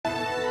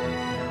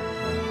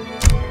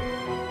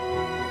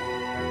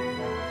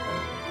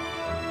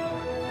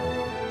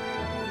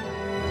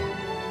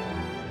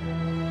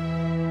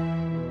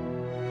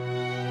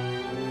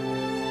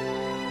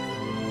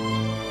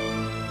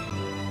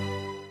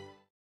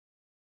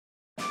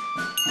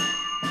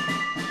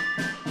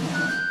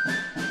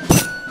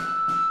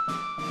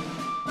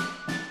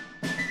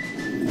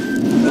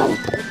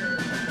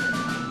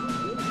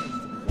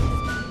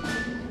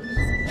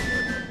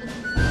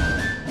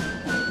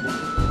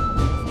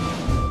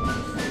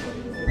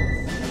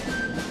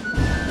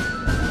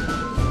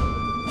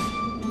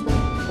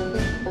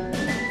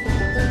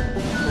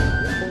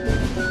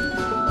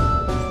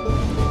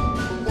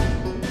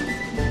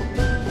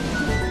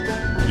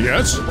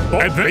Yes.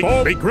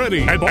 Advance. Make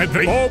ready.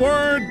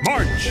 Forward.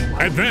 March.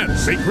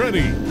 Advance. Make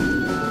ready.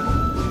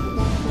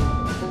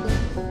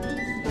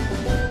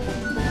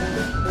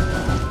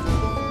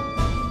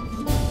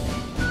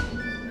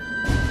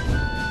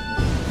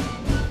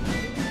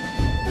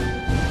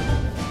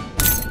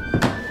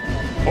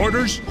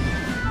 Orders.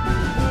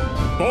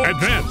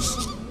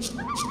 Advance.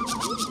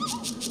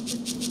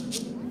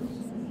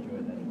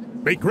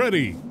 Make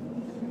ready.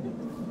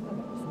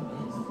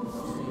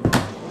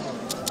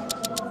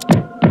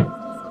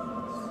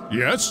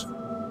 Yes.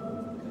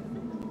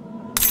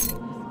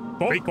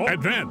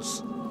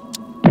 Advance.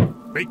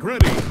 Make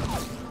ready.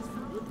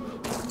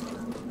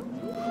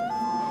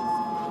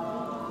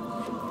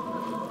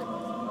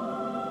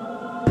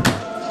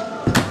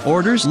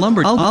 Orders.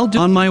 Lumber. I'll do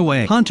on my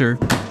way. Hunter.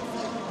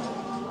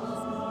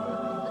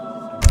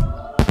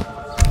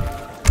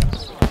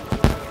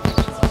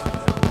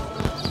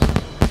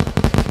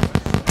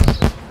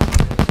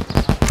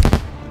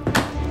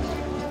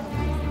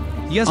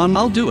 Yes,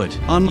 I'll do it.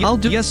 I'll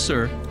do. Yes,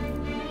 sir.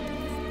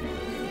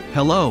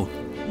 Hello.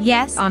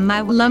 Yes, on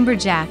my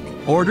lumberjack.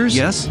 Orders.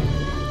 Yes.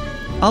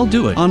 I'll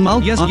do it.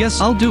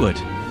 Yes, I'll do it.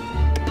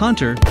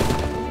 Hunter.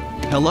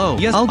 Hello.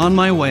 Yes, on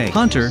my way.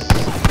 Hunter.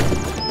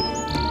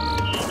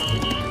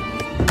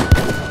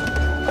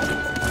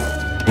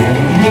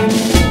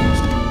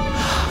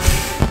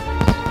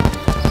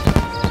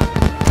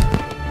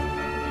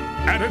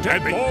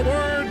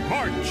 Forward,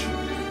 march.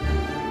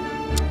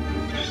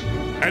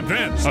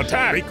 Advance.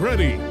 Attack. Make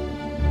ready.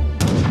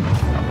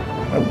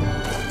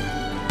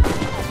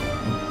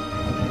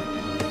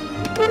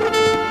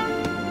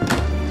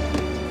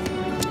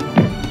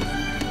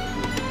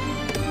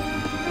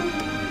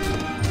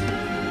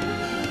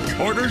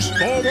 Orders.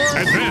 Forward.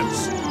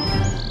 Advance.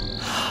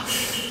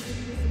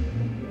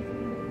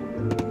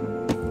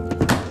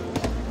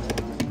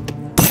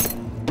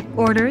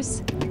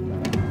 Orders.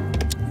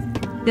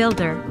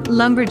 Builder.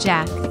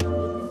 Lumberjack.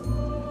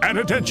 At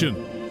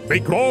attention.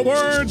 Make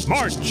forward.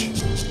 March.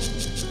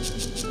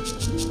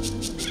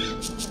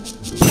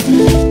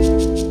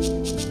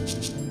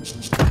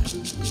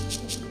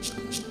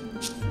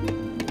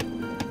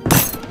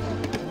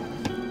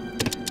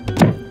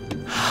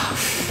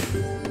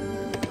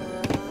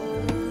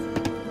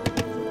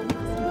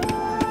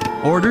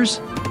 Orders.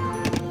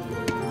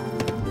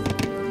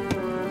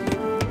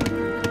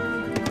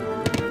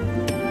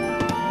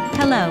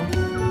 Hello.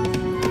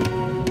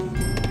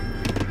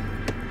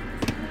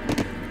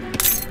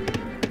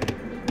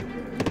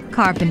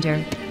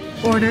 Carpenter.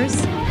 Orders.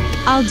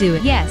 I'll do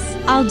it. Yes,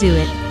 I'll do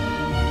it.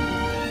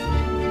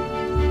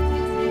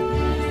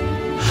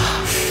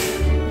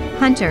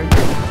 Hunter.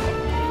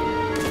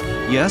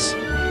 Yes.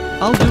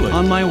 I'll do it.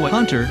 On my way.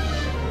 Hunter.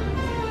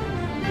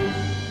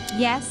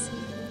 Yes.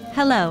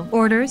 Hello.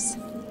 Orders.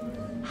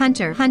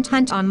 Hunter.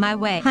 Hunt on my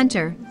way.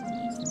 Hunter.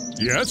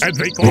 Yes.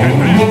 Advance.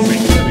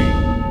 Advance.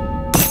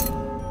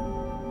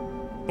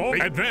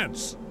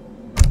 Advance.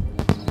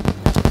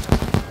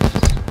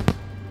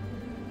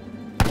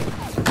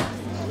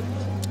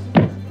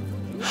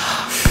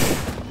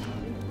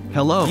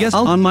 Hello. Yes,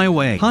 on my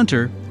way.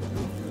 Hunter.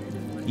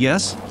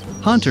 Yes.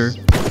 Hunter.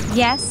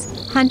 Yes.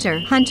 Hunter.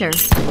 Hunter.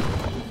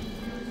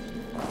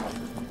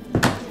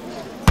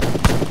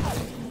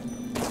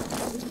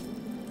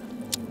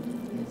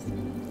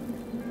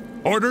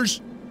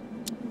 Orders.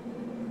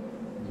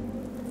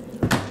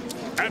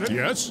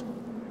 Yes.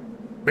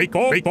 Make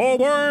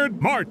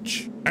forward.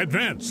 March.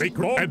 Advance.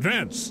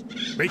 Advance.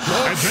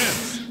 Advance.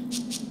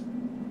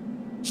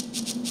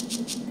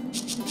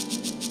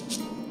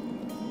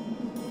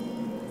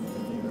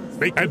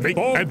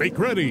 Make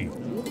ready.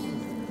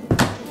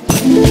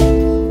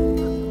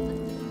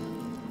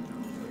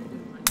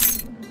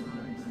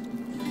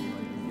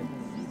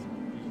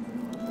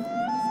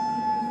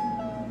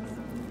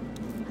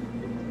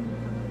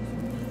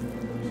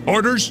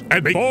 Orders.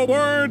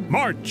 Forward.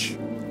 March.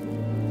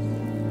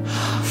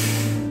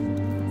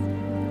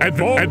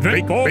 Advance.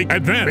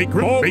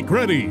 Make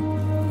ready.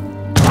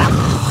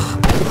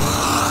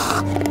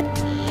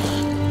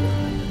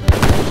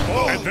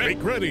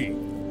 Make ready.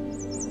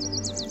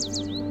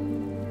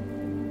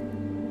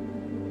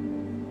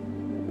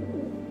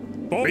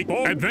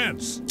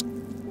 Advance.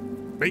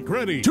 Make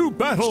ready. To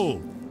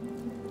battle.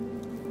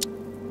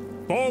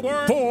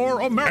 Forward.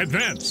 For America.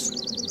 Advance.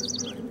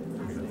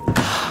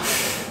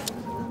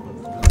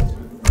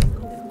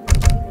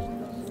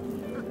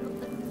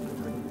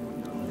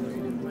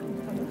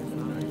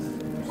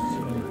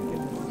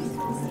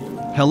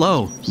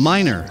 Hello,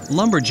 miner,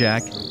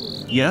 lumberjack.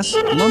 Yes,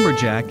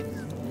 lumberjack.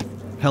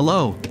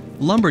 Hello,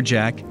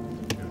 lumberjack.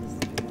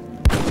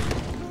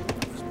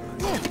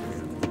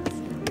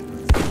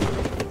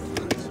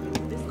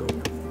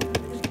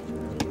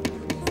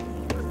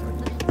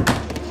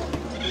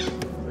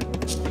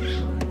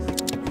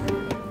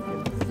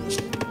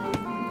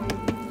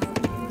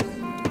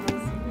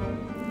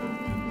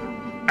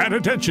 At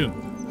attention.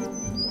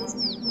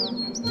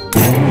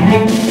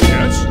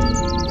 Yes.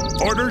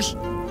 Orders.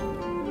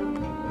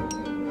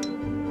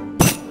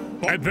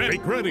 Advance.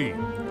 Make ready.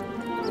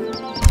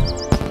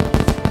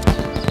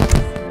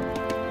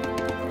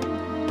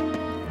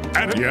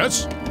 And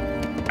yes.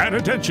 And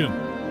attention.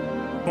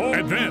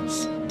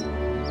 Advance.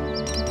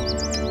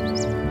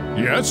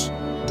 Yes.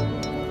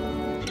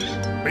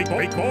 Make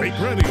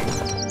ready.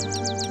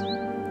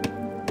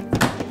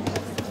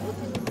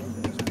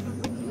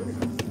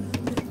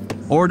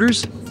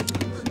 Orders.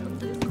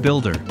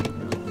 Builder.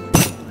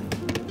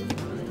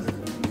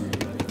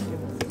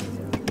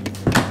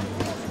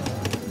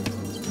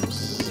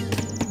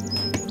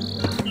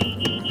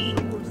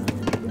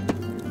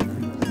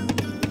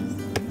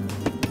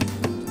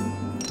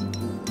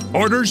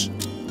 Orders.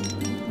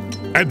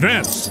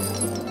 Advance.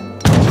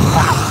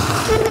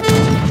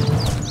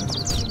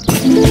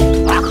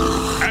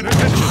 And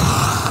attention.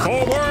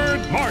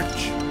 Forward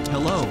march.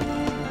 Hello.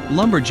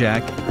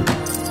 Lumberjack.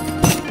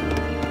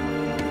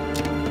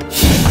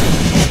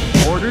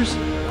 Orders.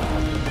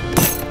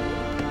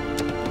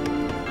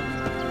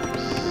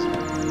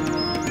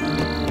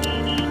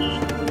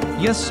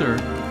 Yes, sir.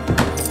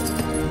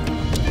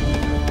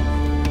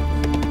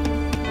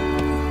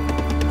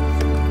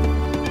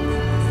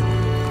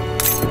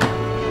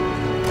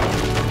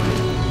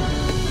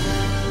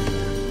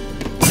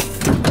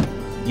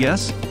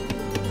 Yes.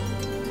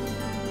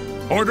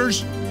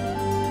 Orders.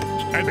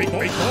 And make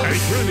ready.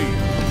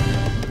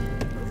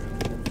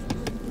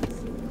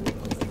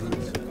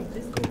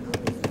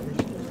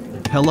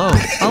 Hello.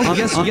 Oh,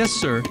 yes, yes,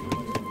 sir.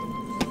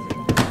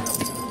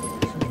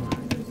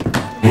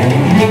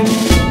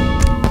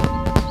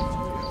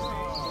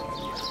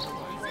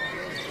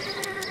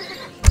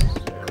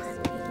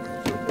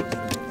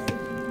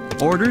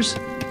 Orders?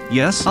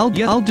 Yes, I'll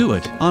do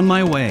it. On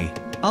my way.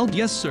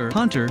 Yes, sir.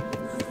 Hunter.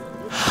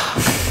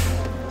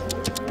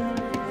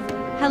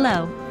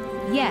 Hello.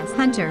 Yes,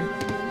 Hunter.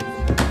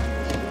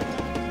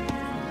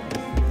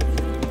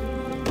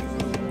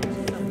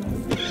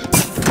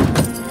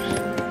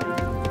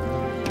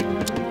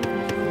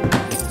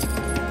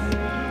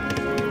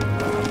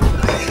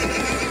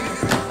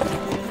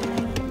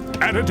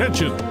 And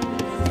attention.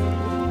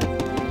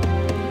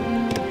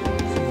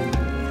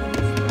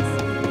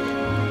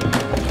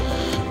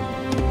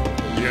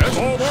 Yes,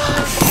 forward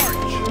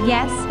march.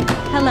 Yes.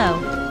 Hello.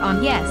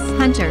 On yes,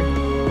 Hunter.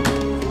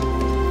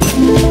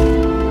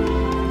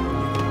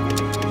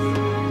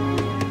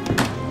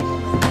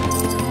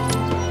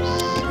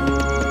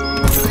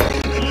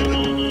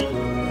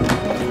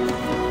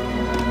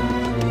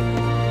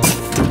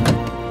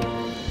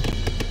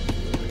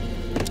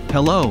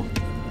 Hello.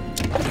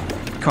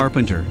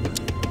 Carpenter.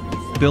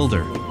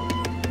 Builder.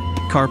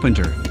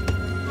 Carpenter.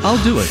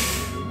 I'll do it.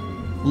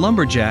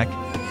 Lumberjack.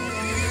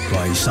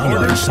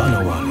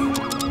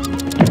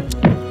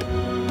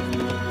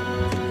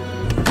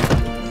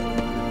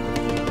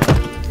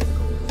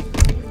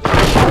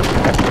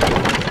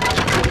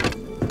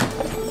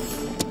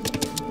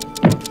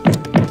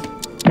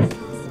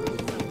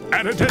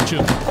 And attention.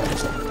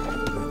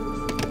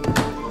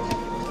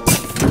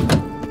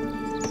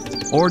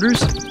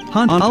 Orders?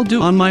 I'll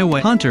do on my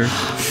way. Hunter.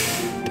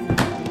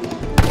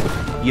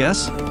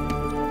 Yes?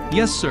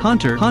 Yes, sir.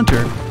 Hunter.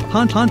 Hunter.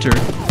 Hunter.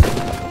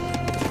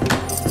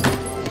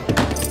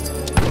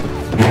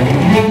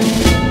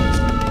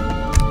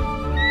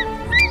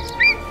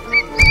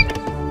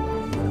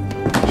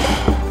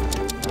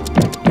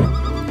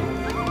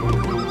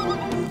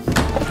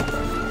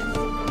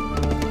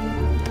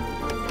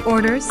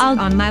 Orders. I'll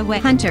on my way.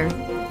 Hunter.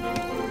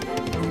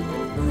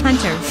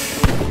 Hunter.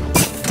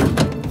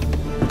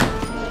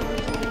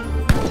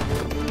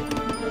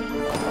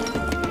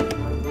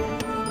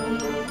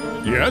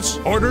 Yes,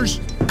 orders.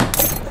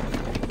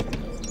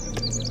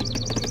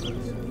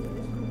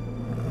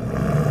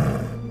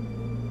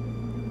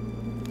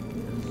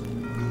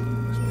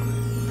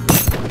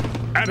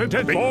 And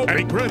attention.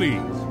 Make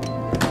ready.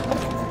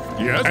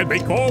 Yes, and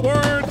make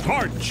forward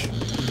march.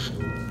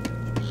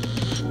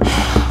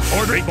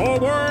 Order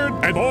forward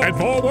and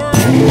forward.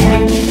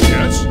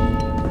 Yes.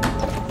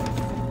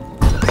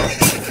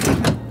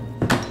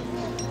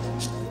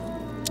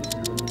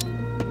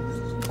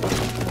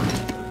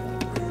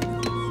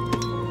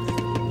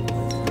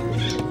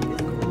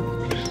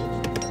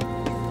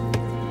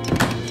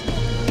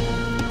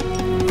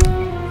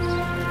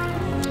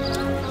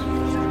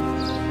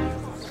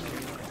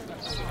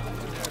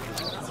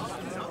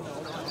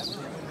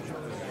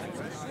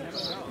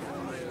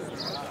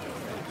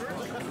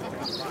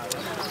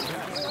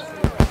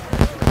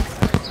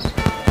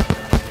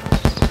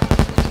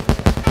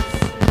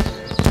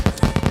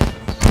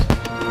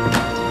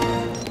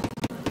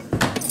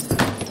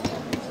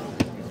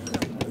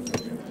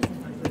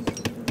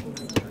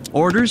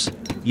 Orders?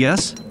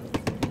 Yes?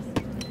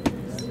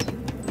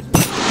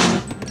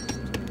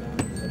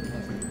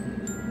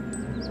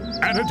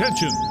 And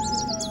attention.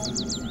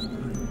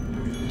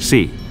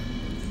 C.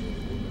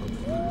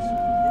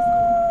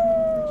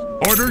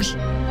 Orders.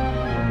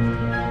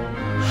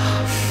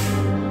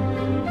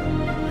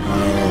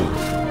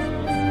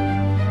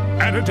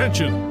 And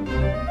attention.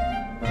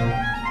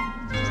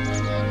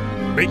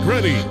 Make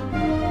ready.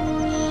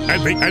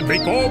 And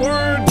make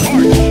forward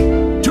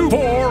march.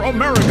 For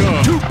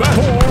America! To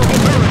battle for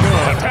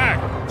America! Attack!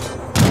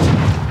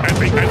 And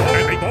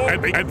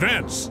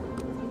Advance.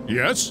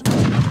 Yes.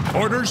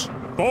 Orders.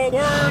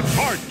 Forward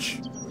march.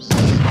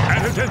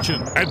 At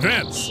attention.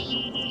 Advance.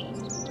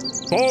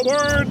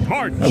 Forward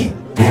march.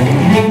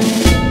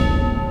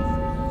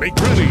 Make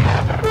ready.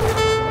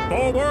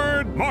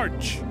 Forward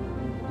march.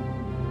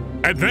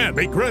 Advance.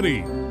 Make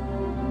ready.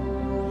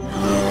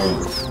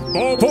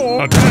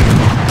 For attack.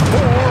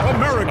 For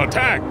America.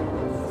 Attack.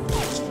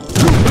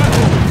 To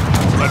battle.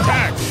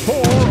 Attack.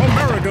 For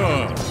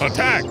America.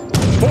 Attack.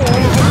 For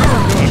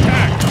America.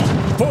 Attack.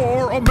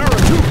 For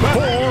America.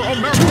 For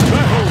America.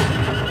 Battle.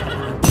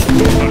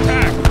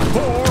 Attack.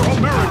 For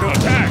America.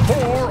 Attack.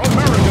 For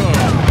America.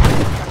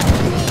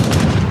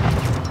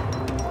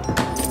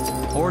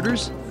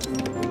 Orders?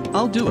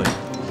 I'll do it.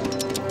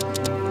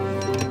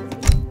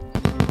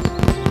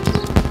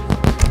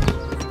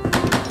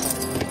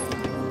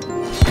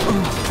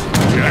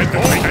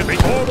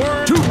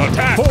 Forward to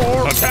attack.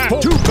 For attack.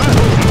 To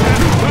battle.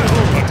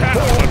 Attack.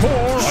 For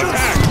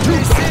attack. To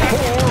battle.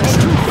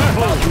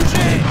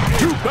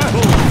 To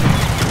battle.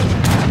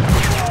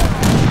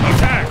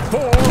 Attack.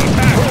 For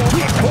attack.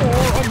 For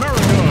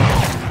America.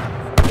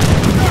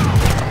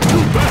 To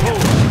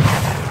battle.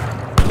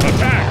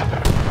 Attack.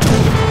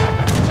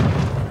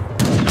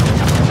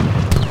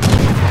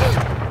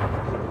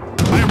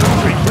 I am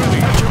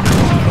ready.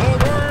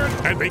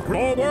 Forward and make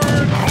forward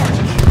march.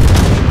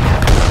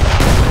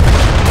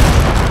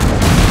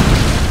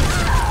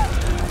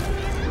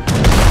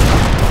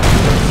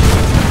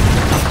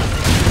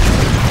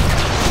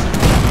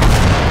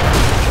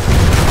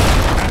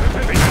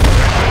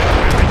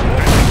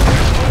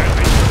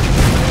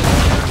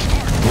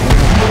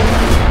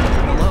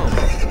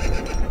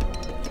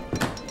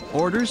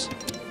 Orders?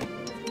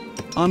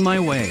 On my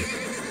way.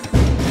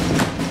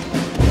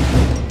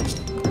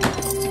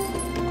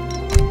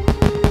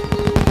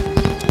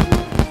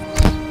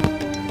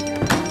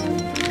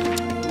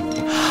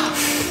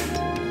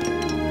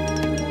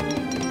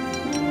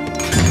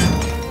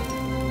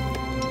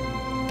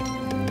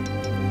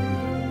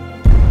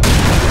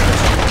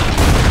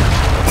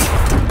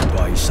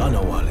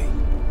 Sanawali.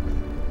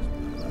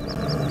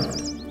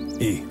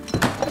 E.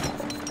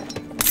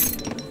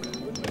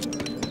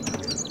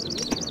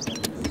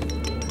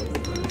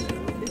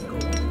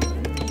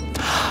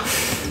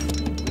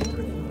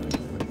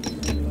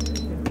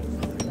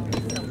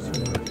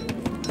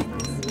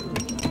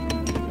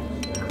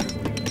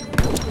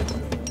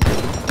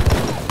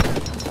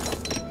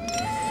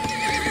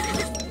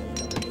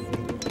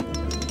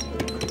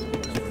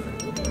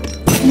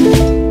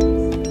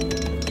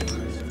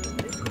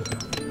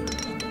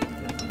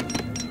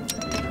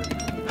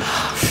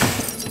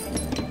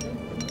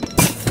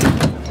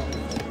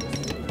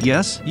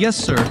 Yes, yes,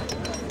 sir.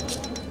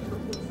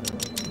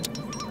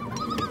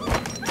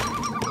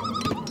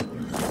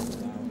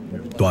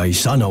 By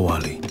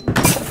Sanawali.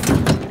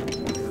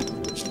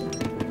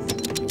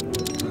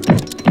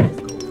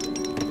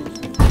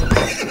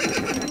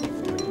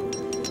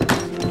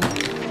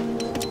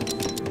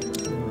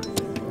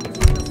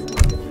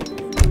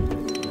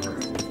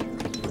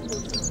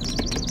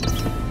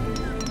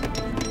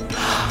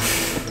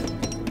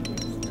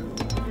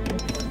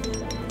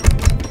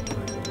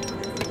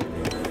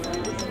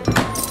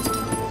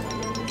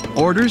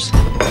 Orders?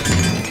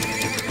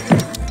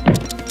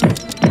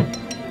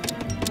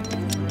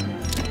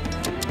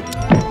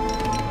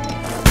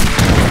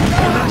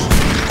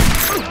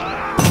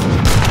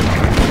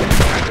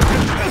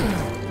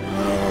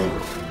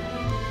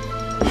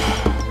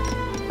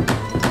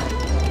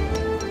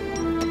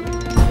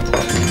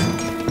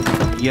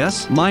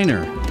 Yes,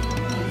 minor.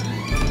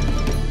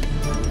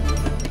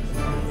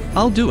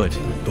 I'll do it.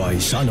 By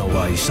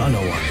Sanawai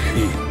Sanawai.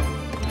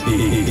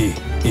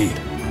 E.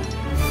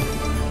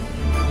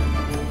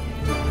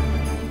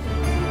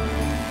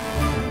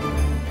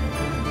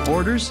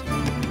 Orders?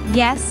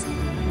 Yes.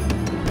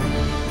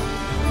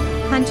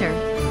 Hunter.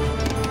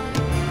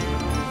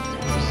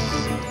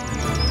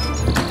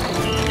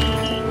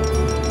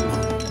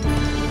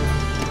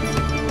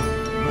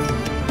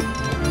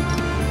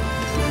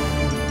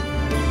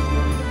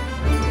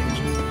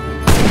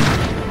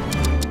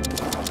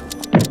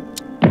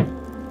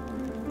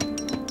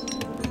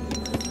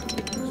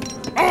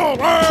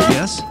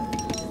 Yes.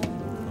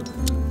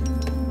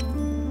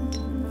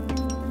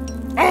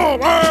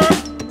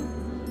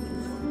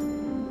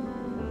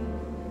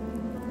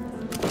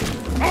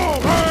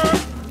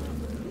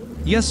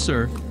 Yes,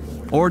 sir.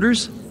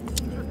 Orders?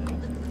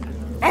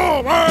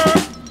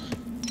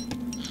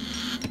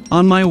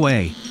 On my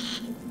way.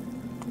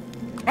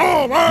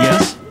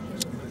 Yes?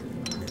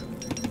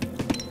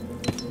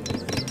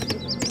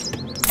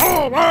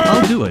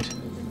 I'll do it.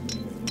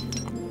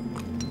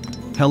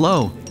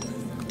 Hello.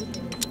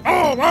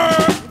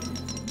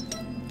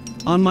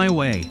 On my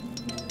way.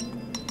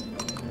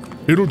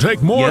 It'll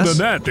take more Yes? than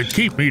that to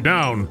keep me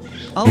down.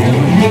 I'll do it.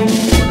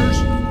 Orders.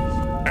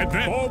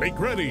 Advance. Make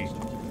ready.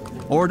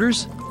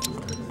 Orders?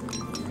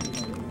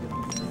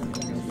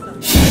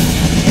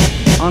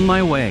 On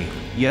my way.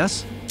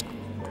 Yes?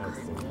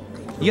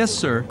 Yes,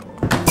 sir.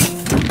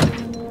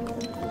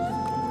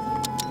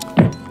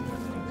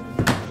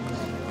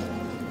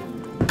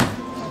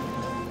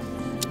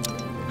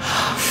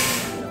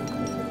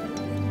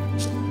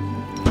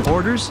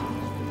 Orders?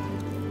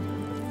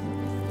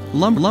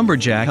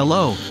 Lumberjack,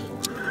 hello.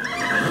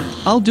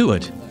 I'll do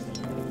it.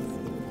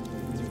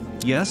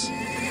 Yes?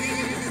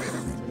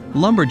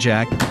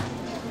 Lumberjack.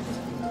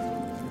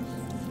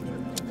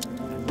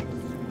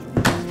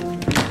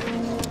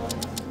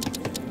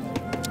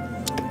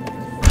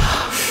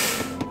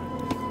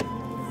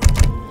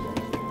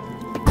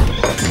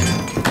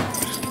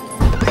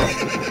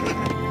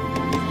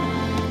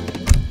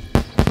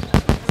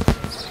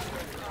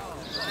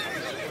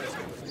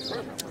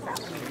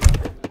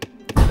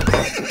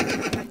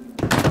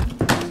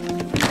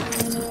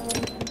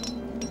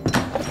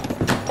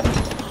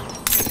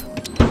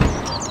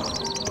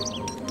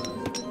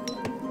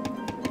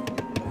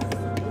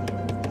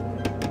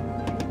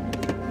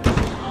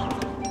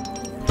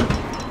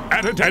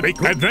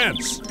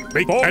 Advance!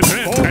 Advance!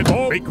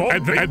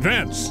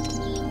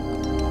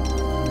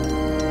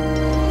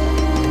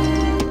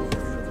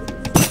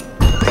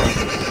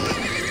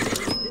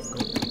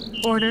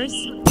 Orders?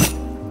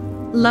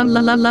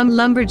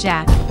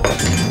 Lumberjack.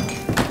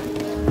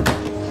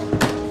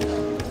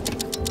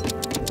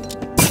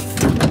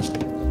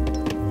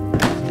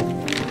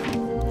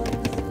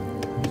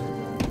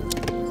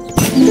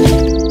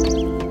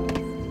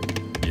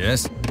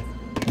 Yes?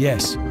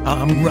 Yes,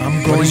 I'm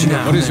going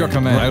now. What is your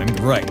command?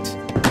 Right.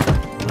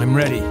 I'm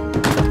ready.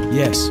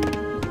 Yes.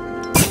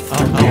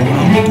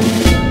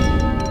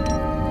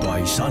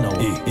 Paisano.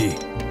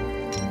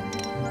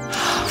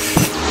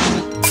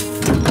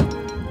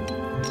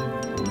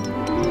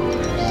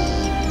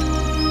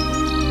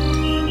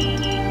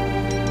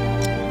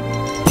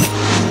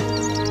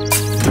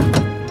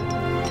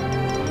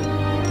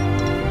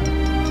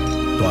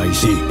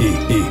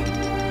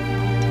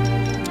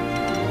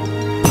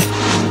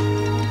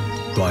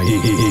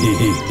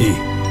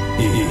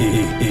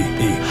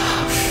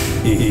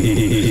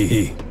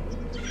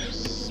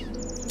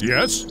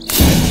 Yes?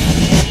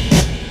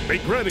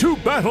 Make ready to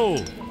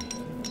battle!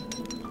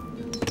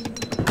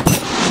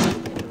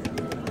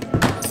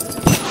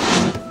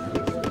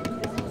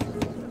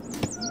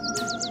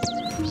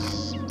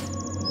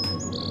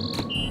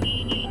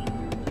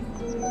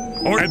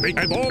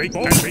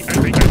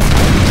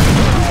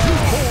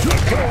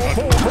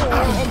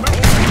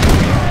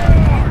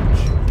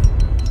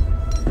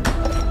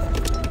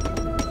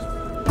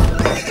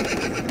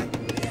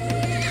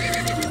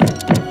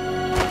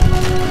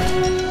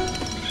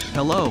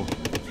 Hello.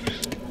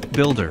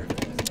 Builder.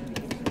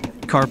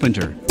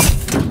 Carpenter.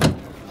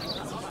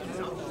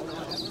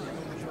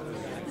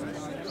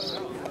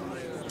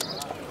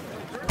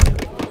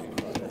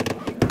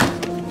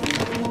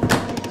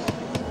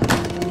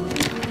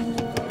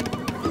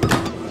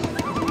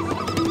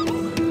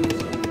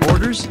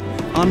 Orders?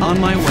 On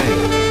my way.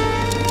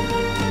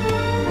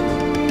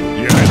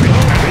 Yeah,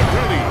 make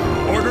ready.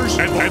 Orders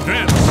and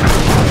advance.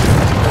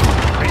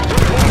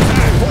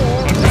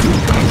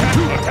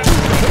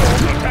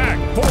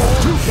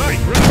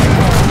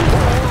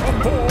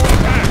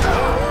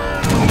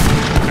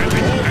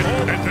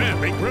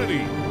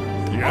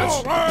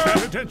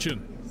 Attention!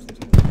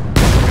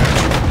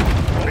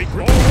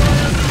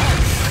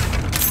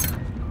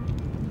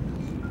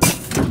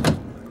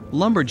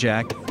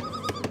 Lumberjack.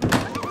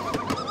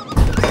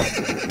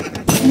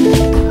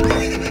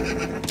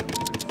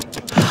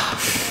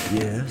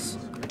 Yes.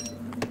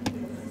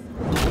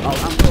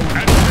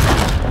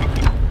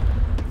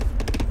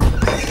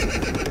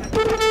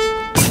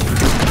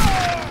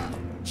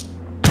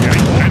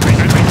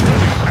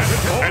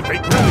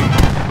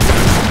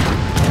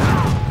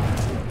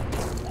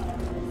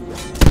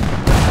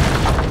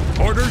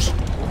 Orders?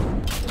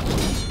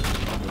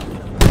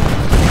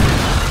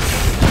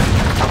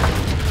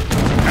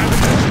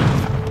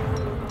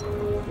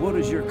 What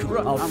is your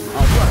corrupt? I'm running.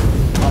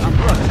 I'm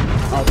running.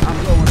 I'm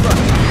going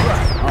running.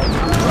 I'm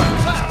running.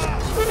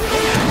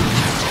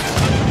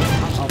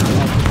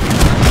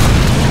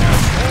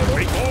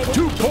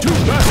 To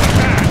battle!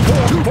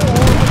 For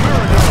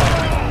America!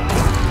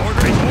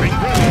 Order, make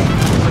ready!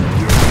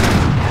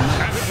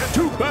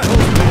 To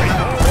battle!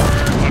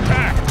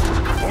 Attack!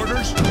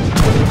 Orders!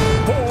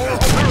 For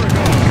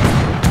America!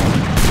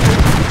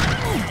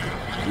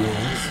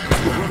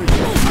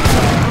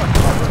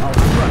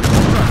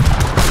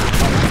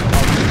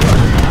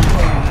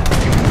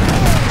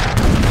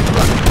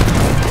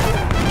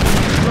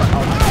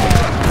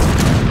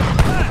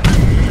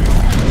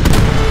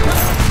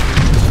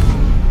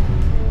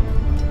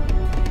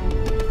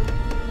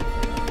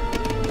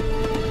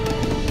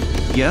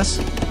 Yes?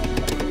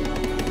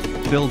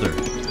 Builder.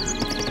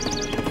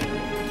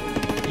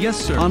 Yes,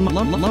 sir. On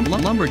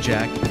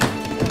lumberjack.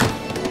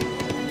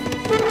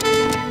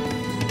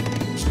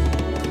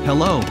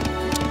 Hello.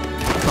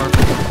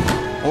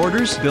 Carpenter.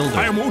 Orders, builder.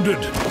 I am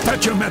wounded.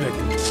 Fetch a medic.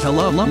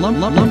 Hello,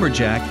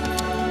 lumberjack.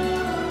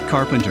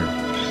 Carpenter.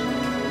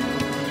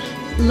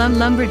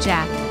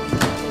 Lumberjack.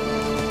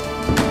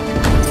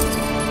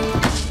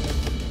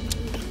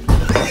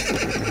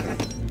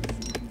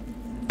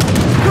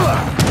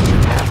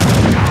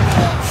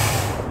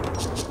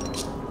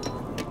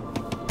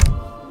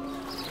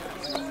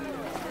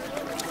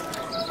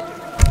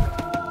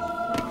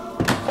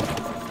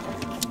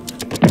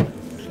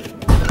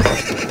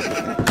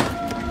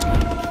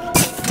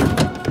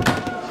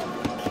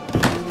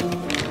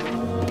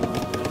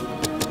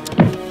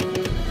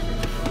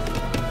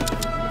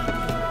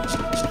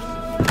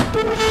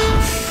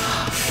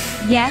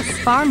 Yes,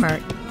 farmer.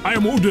 I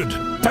am wounded.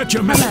 Fetch a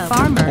Hello, medic.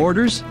 farmer.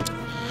 Orders?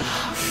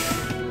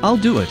 I'll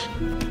do it.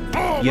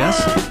 Yes?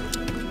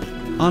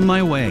 On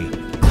my way.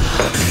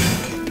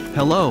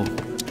 Hello?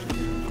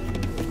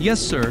 Yes,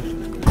 sir.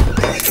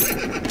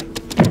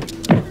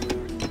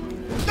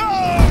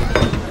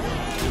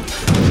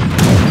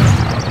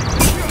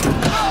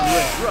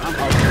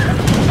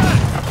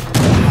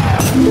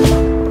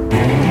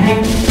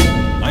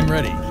 I'm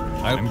ready.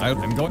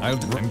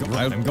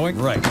 I'm going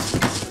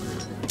right.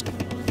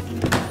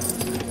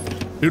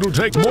 It'll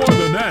take more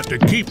than that to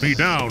keep me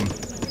down.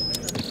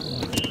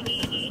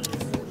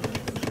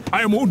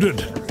 I am wounded.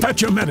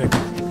 Fetch a medic.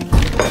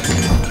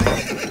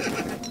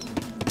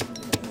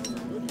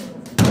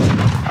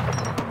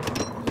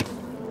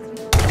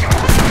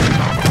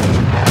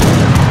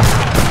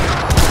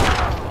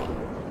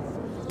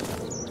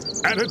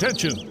 At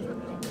attention.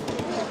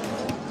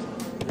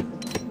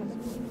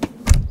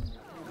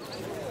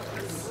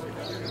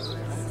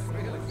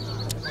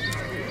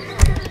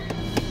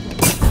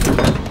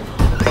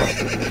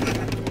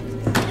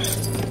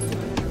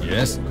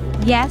 Yes.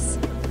 Yes.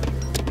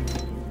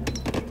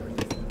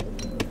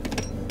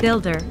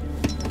 Builder.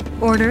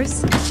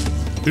 Orders?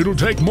 It'll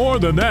take more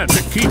than that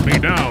to keep me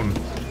down.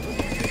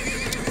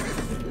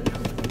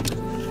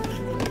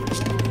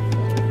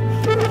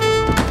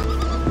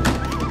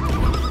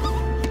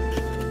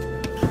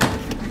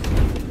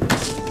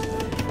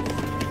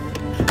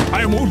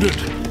 I am wounded.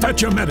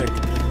 Fetch a medic.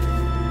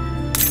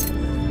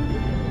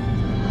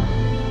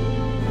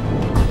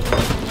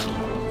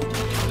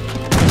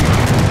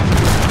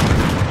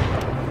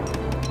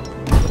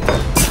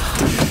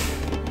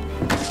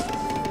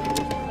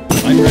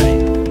 I'm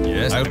ready.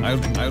 Yes. I'm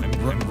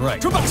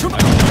right.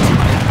 Attack.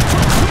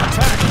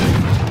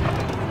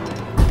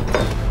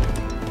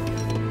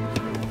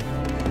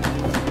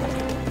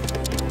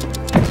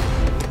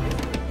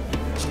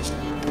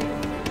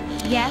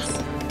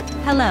 Yes.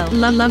 Hello,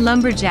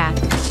 lumberjack.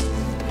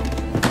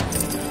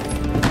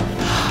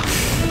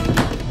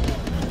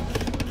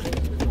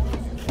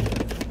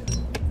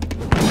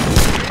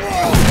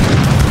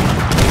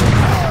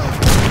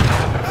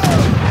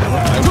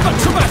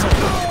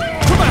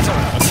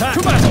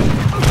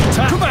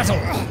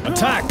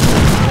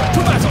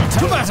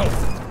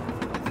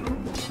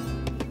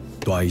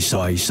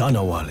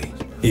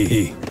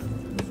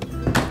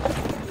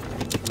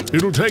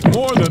 It'll take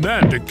more than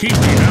that to keep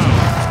me down.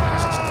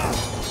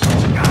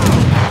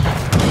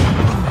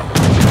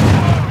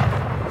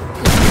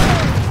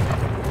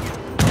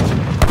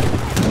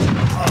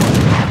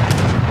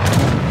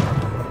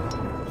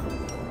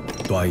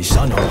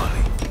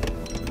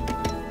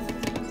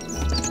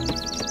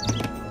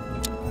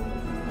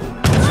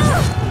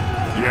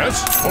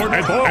 Yes.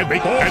 And be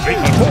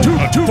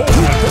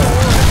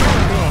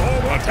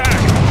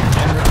attack.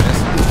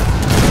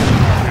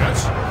 Yes.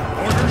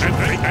 Orders and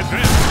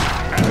advance.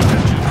 And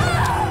attention.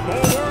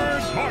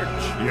 Forward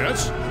march. Yes.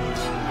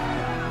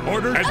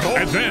 Orders and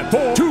advance.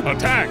 To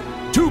attack.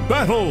 To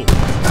battle.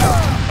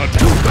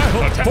 To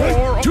battle. Attack.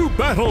 To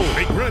battle.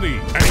 Make ready.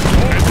 And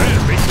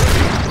advance. Make ready.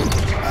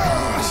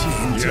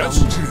 Yes.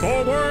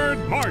 Forward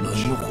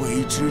march.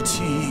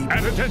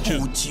 And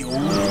attention.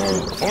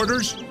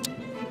 Orders.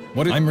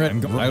 What is, I'm ready.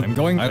 I'm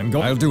going.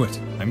 I'll do it.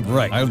 I'm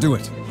right. I'll do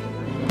it.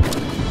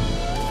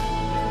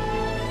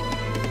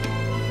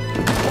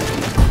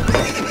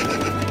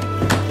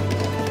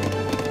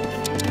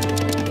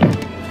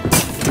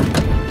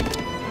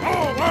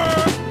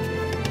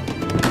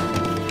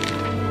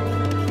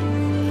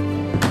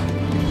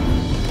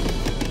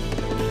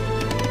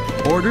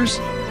 Orders?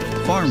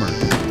 Farmer.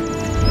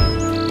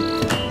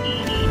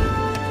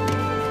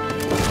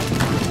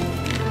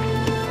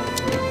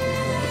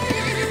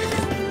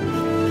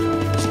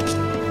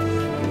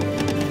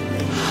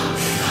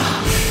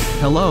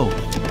 Hello.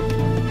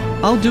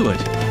 I'll do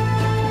it.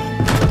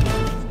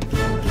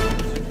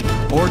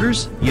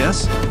 Orders?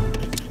 Yes.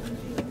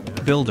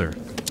 Builder.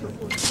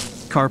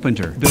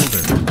 Carpenter.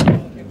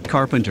 Builder.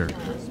 Carpenter.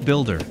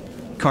 Builder.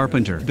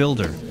 Carpenter.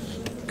 Builder.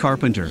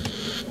 Carpenter.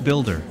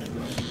 Builder.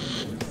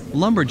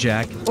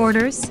 Lumberjack.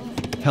 Orders?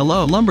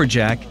 Hello,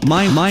 lumberjack.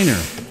 Miner.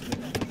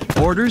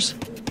 Orders?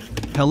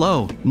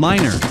 Hello,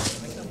 miner.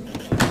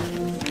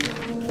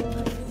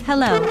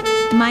 Hello,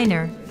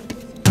 miner.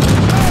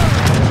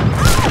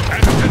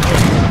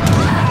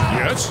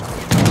 Yes.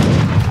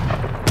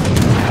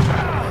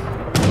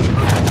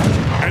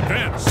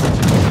 Advance.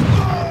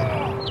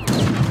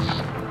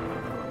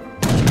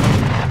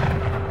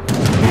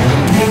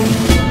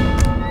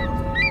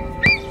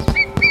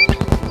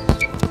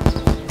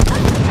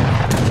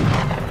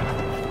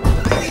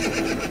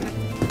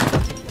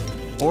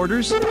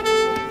 Orders?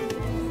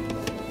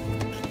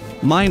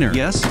 Miner.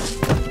 Yes.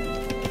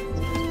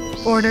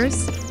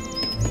 Orders?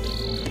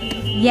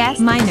 Yes,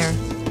 miner.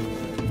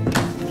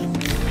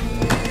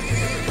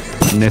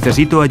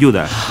 Necesito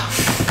ayuda.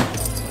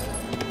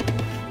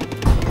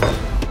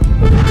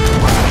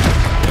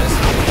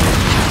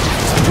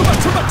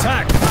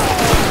 Attack!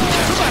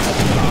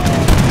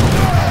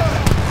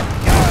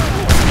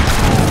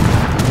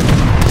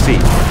 Sí.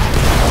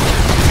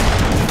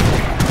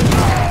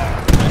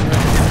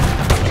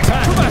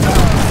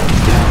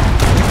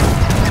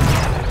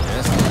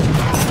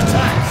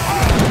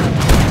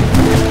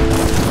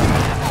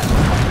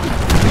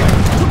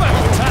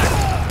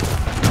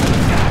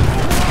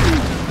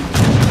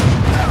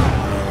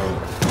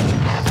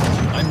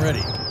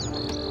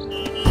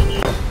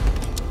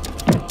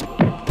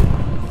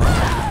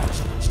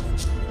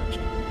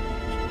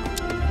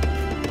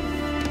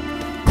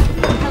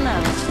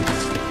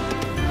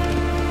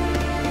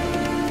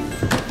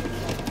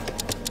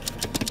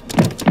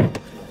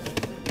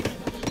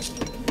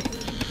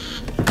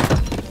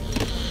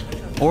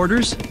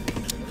 Orders?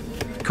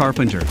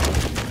 Carpenter.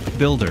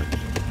 Builder.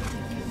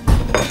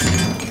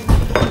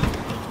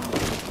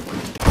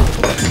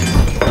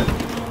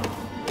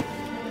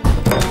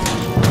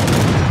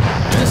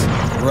 Yes.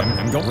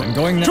 I'm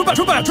going now. To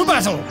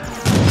battle!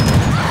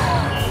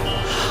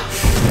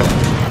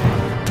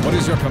 What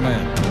is your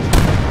command?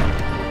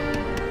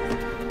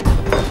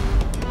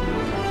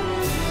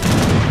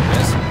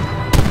 Yes.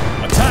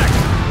 Attack!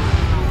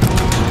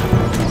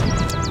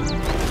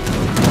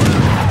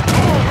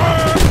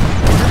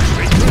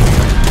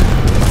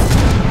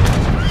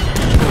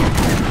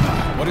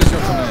 What is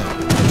your command?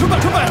 To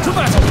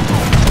battle!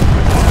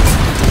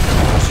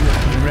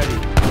 I'm ready.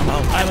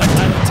 I'll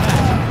attack.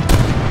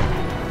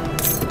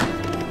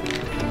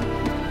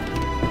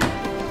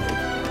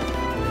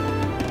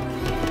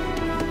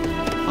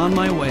 On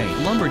my way.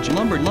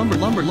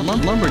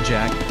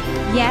 Lumberjack.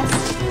 Yes.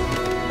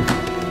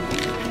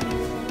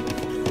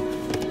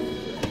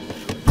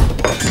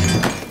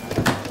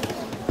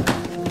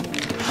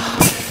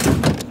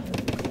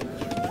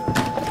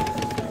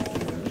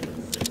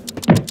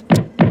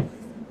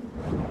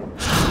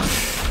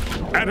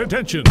 At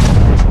attention.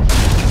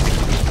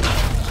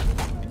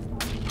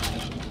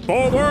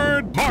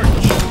 Forward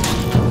march.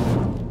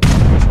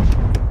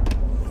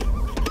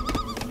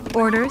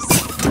 Orders?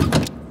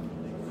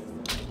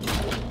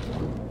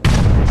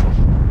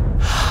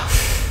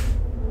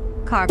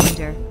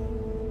 Carpenter.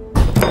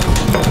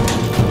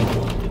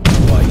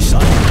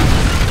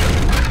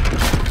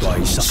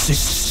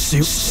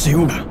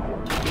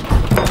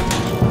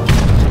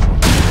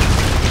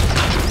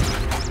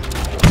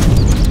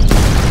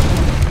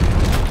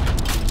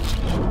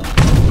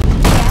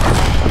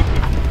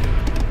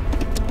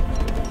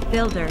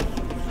 Builder.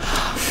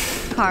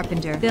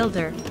 Carpenter.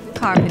 Builder.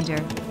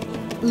 Carpenter.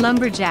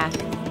 Lumberjack.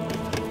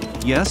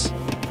 Yes?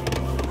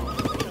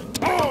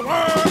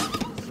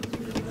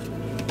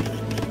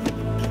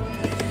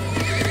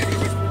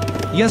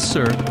 Yes,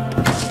 sir.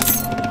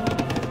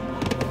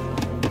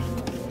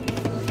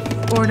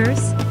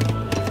 Orders?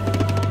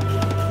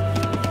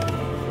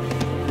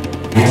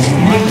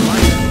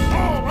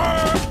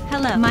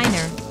 Hello,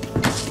 miner.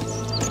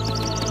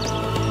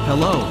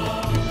 Hello.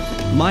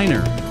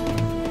 Miner.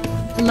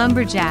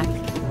 Lumberjack.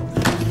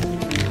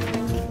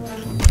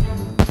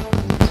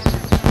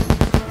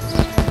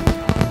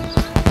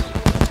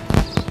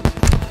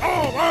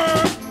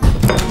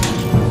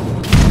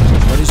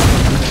 What is your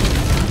command?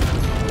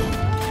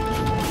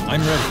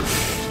 I'm ready.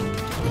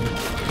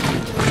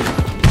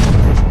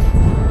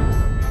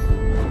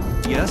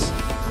 Yes?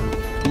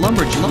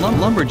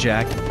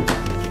 Lumberjack.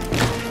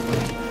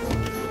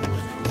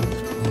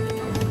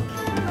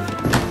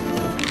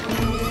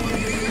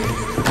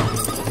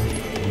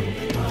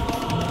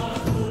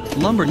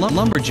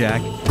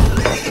 Lumberjack.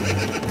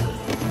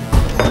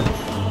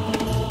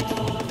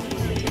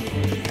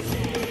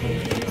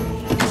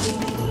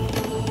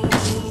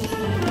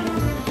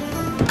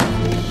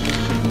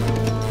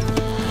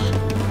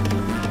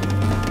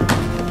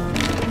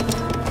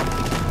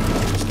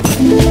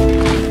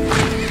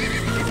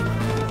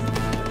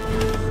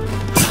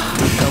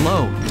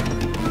 Hello.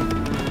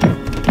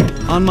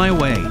 On my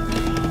way.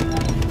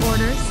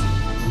 Orders?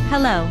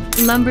 Hello,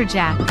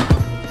 Lumberjack.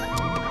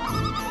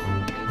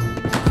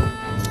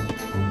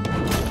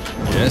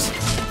 Yes.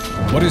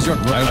 What is your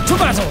to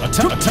battle!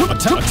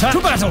 Attack! To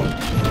battle!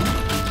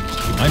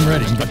 I'm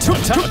ready. To battle!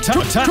 Attack!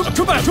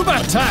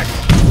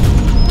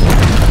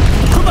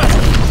 To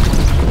battle!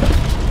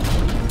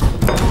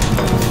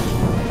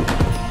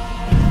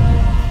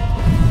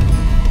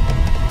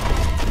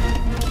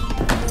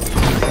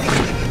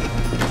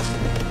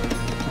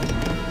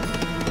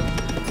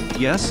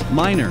 Yes,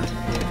 miner.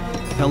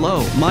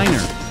 Hello,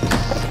 miner.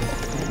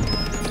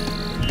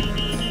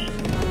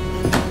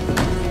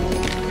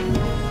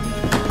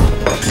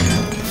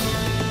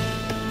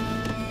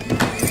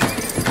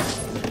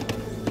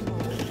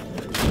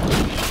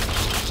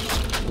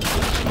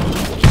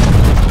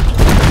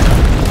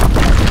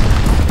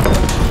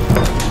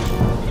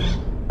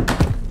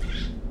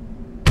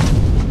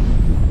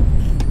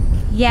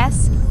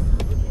 Yes?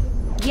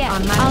 Yes.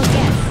 On my I'll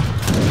guess.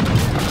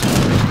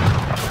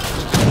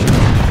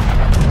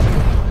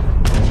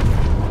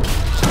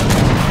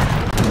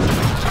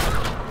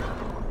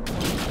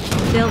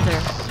 Builder.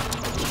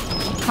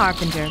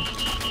 Carpenter.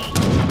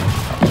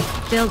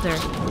 Builder.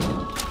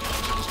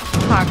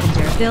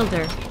 Carpenter.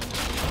 Builder.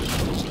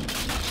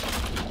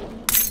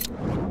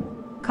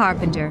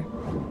 Carpenter.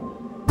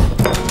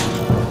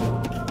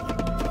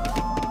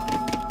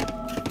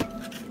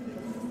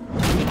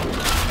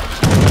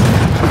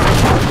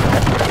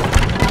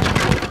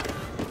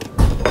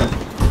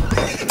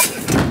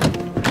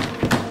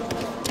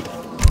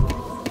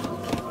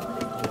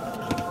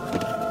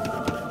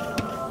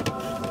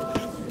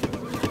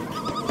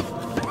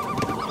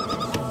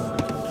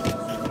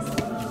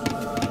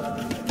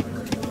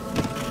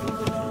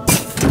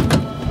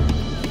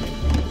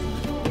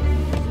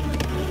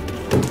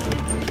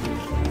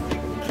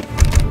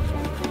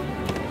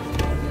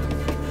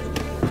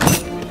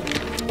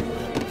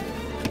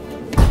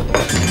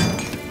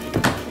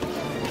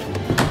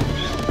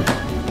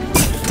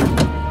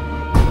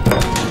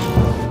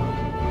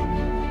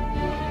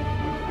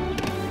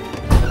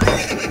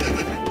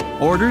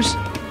 Orders?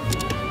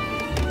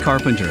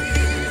 Carpenter.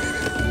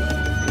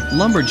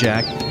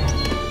 Lumberjack.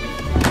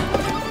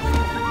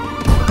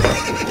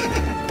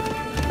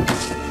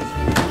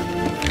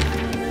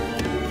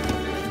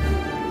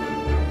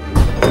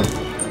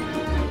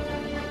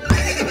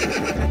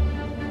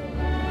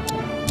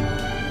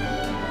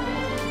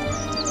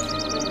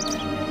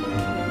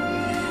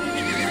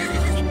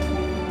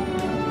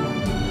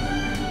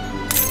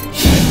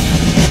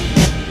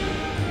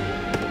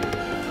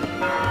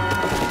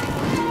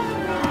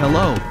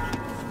 Hello.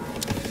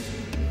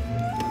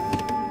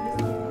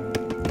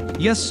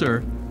 Yes,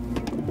 sir.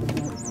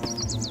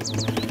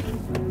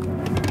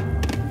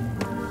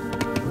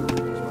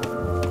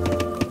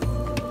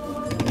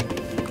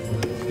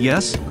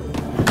 Yes?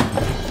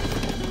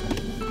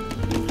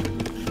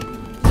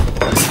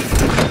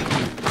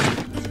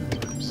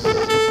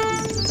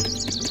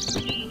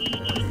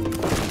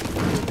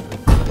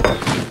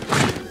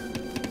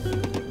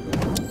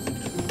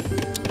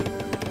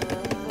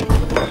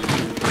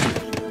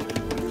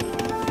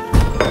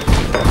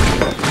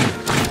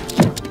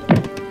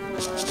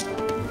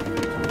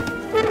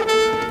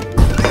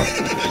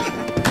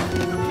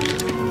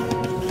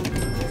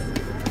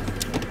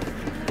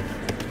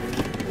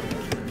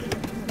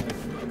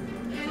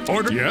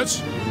 Order.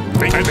 Yes.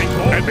 Forward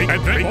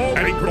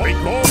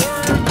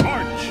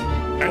march.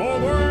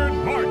 Forward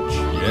march.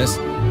 Yes?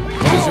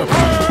 What is your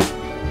plan?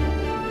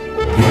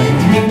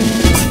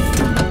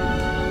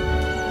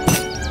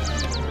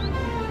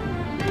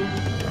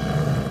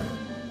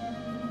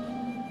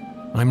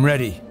 I'm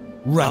ready.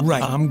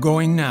 Right. I'm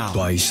going now.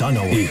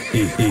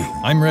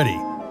 I'm ready.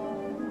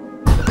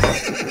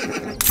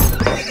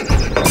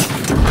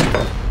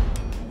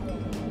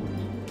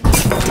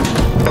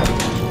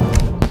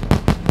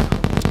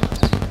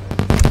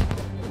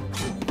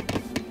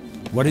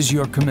 What is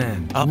your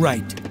command?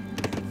 Right.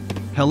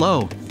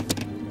 Hello.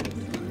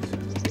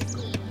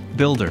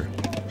 Builder.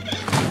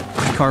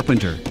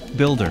 Carpenter.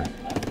 Builder.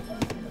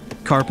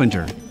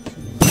 Carpenter.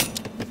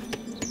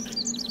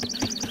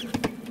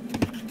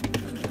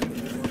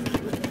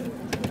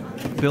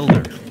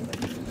 Builder.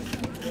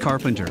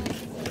 Carpenter.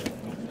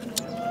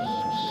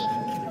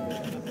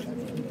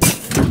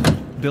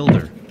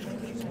 Builder.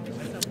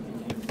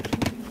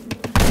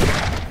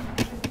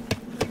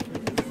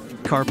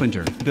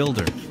 Carpenter.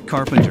 Builder.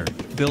 Carpenter.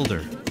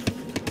 Builder.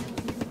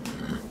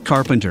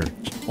 Carpenter.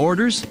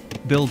 Orders?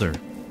 Builder.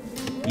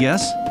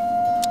 Yes?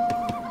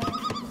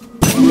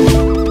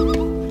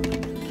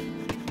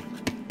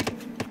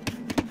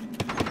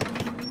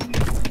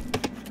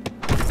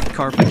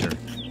 Carpenter.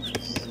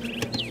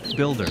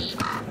 Builder.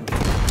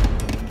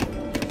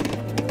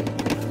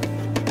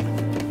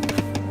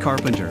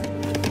 Carpenter.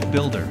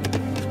 Builder.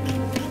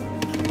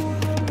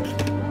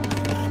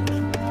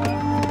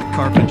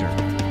 Carpenter.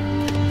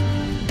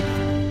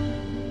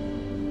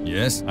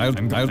 Yes, I'll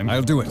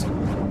do it.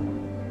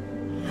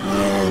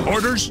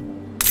 Orders.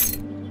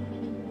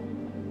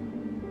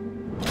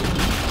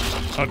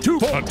 A two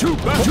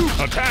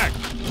attack.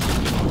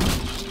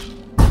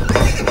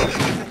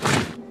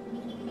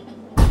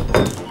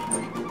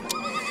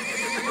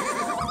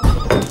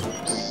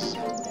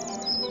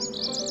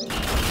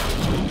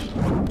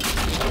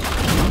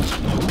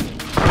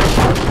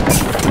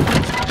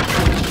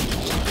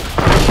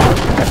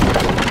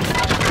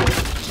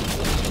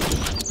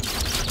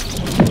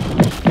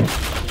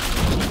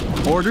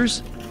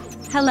 Orders?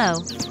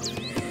 Hello.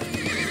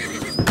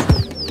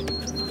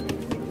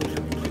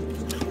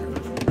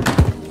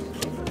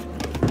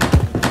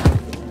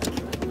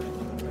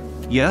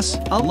 Yes?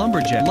 A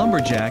lumberjack.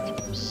 Lumberjack.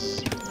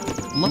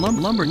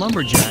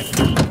 Lumberjack.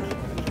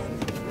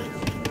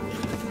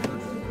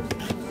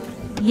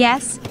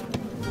 Yes.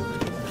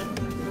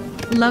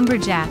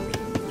 Lumberjack.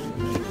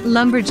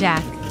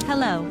 Lumberjack.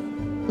 Hello.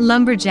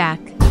 Lumberjack.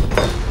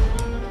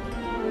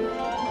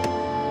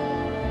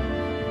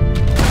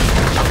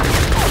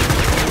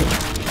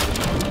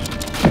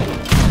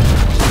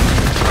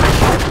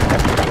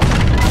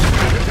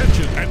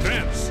 Attention,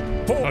 advance.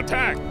 Full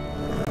attack.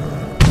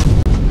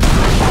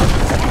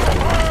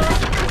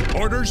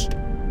 Orders.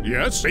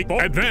 Yes,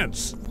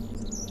 advance.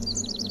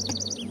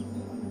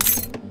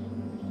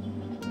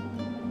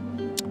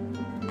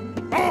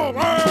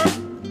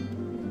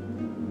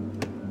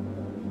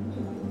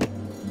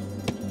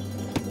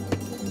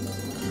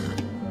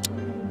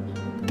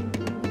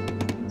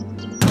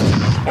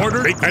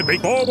 Order.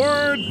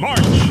 Forward march.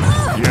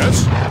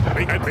 Yes.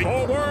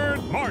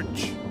 Forward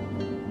march.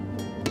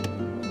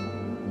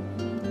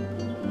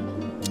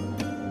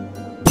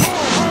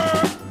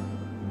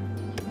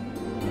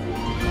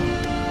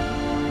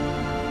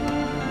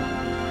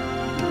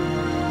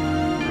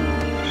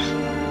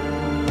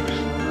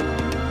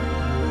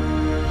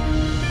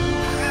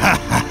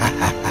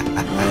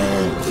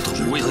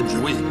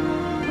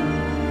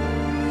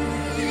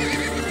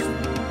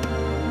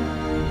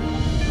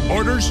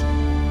 Orders.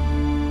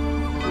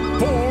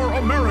 For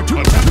America.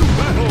 Attack to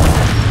battle.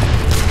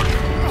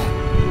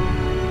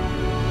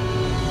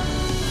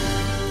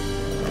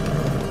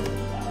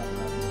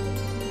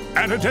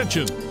 And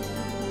attention.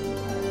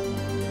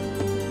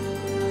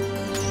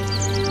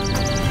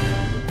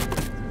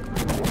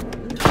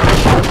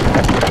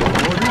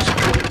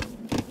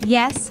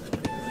 Yes.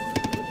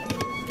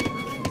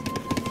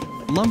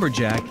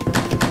 Lumberjack.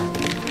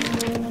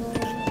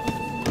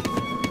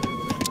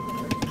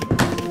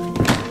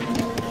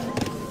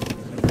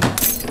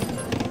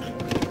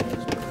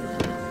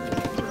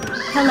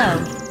 Hello.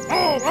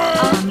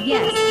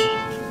 Yes.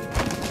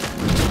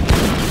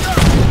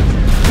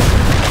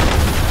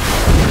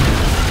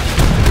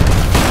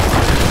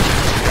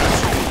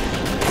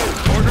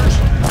 Orders.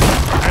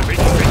 Heavy,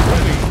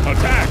 ready.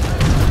 Attack.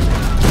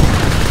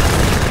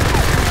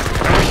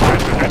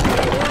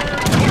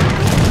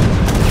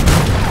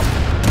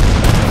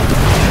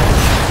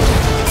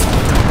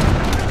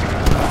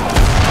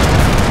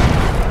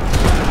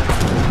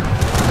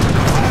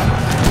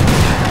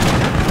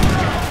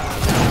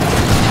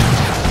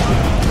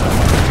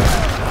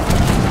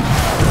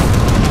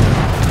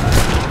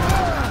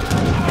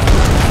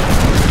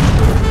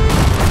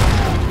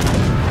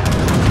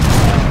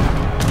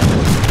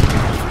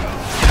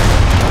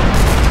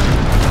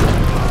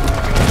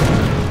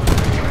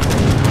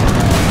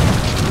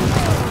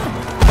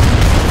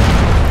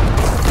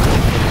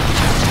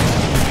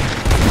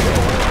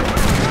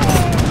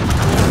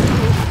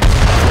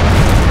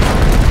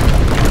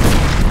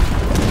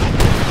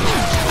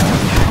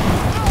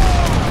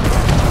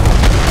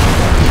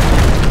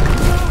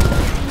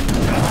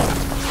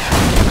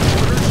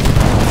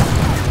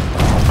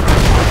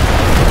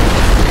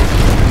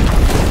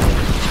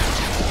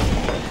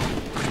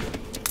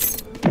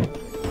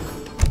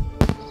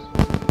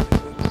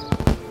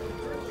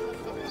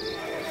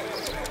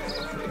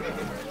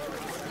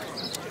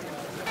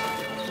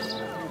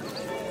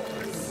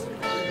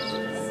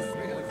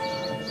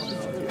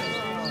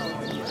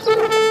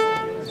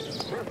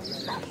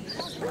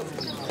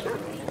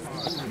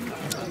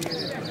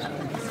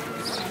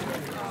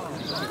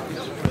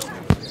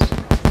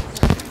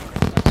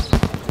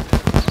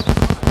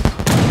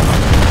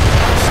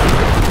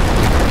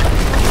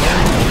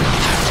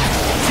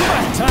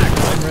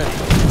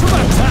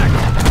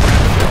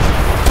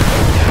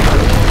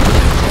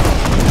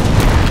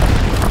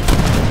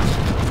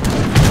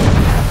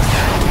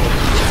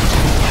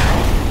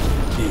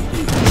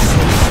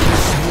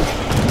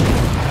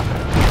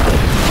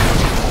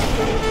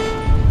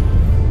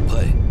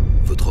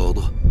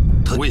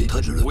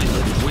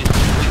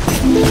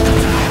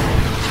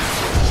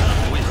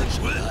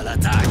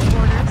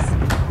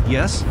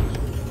 Yes?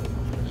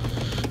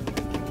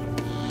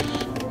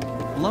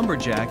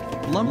 Lumberjack.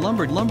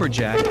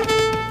 Lumberjack.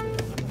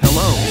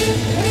 Hello.